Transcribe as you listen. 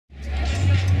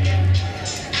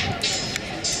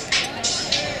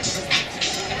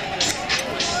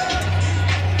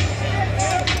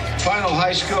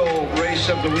high school race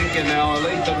of the weekend now.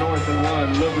 Olathe North in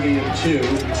 1, Liberty in 2,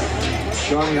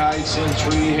 Shawnee Heights in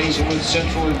 3, Hazelwood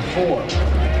Central in 4,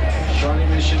 Shawnee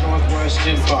Mission Northwest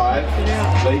in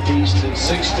 5, Lake East in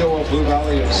 6, Stillwell Blue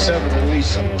Valley in 7, and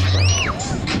Lisa.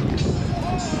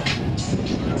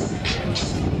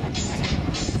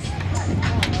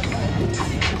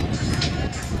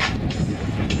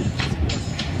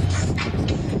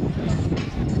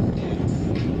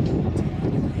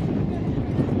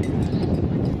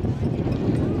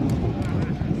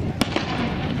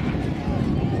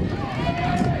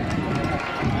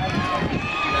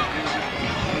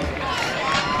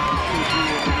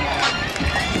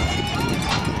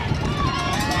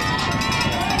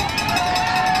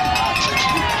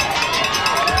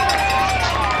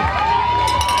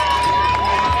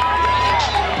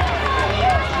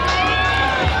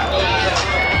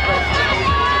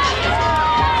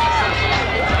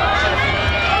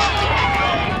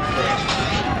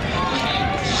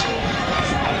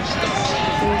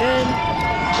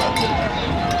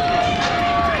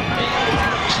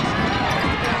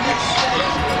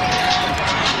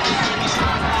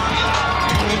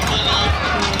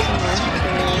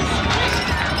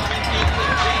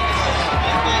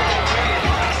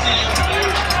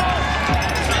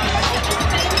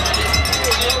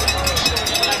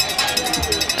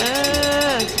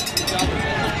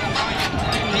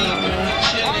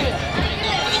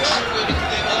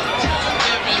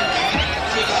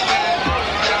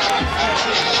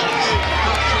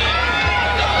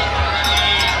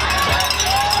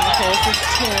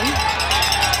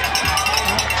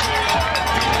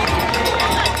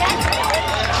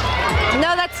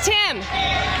 No, that's Tim.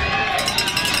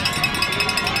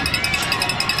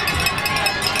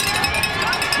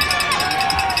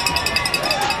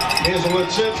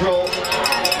 Hazelwood Central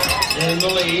in the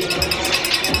lead.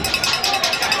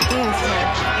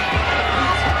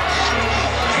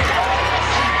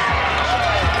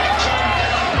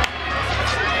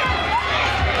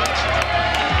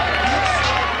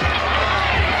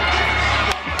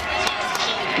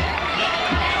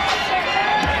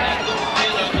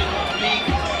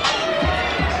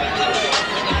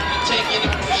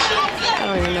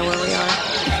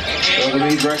 The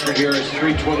lead record here is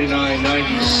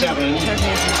 3:29.97.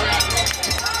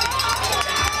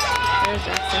 There's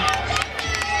Jackson.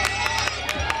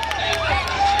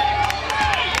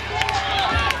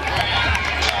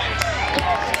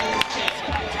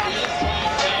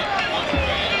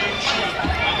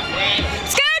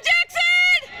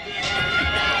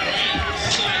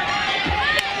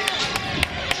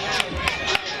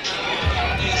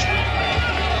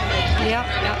 Yep.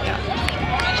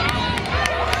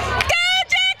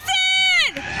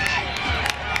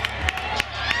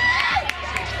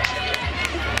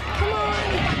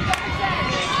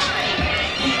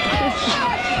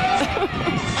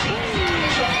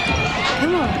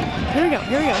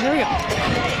 Here we go.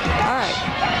 All right.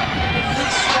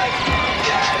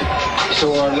 So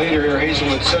our leader here,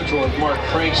 Hazelwood Central, with Mark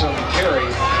Franks on the carry,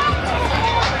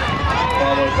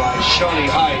 followed by Shawnee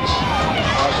Heights,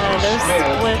 Oscar Those Smith,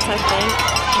 splits, I think.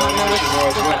 I don't know which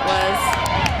split that was.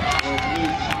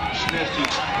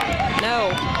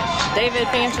 No, David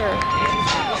Fancher.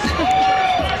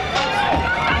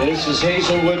 This is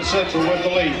Hazelwood Central with the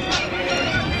lead.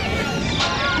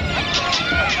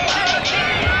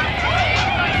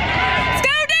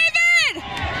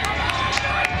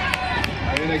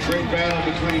 A great battle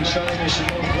between Shawnee Mission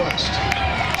Northwest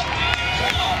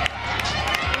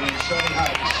and Shawnee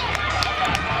Heights.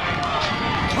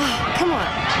 Oh, come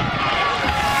on.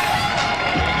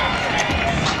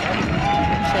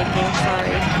 I'm shaking,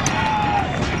 sorry.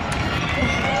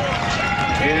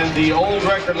 And the old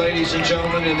record, ladies and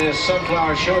gentlemen, in this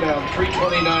Sunflower Showdown,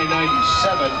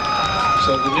 3:29.97.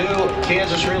 So the new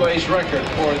Kansas Relays record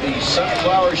for the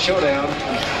Sunflower Showdown.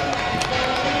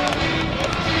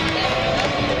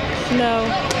 No.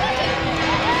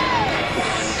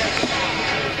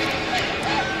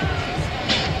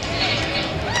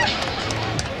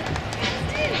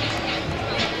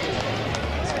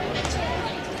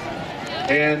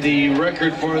 And the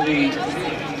record for the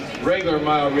regular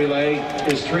mile relay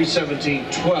is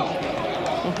 3:17.12.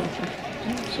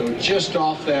 So just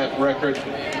off that record,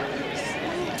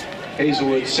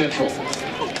 Hazelwood Central.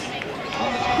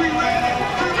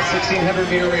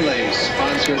 1600-meter relays,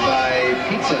 sponsored by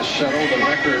Pizza Shuttle. The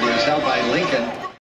record is held by Lincoln.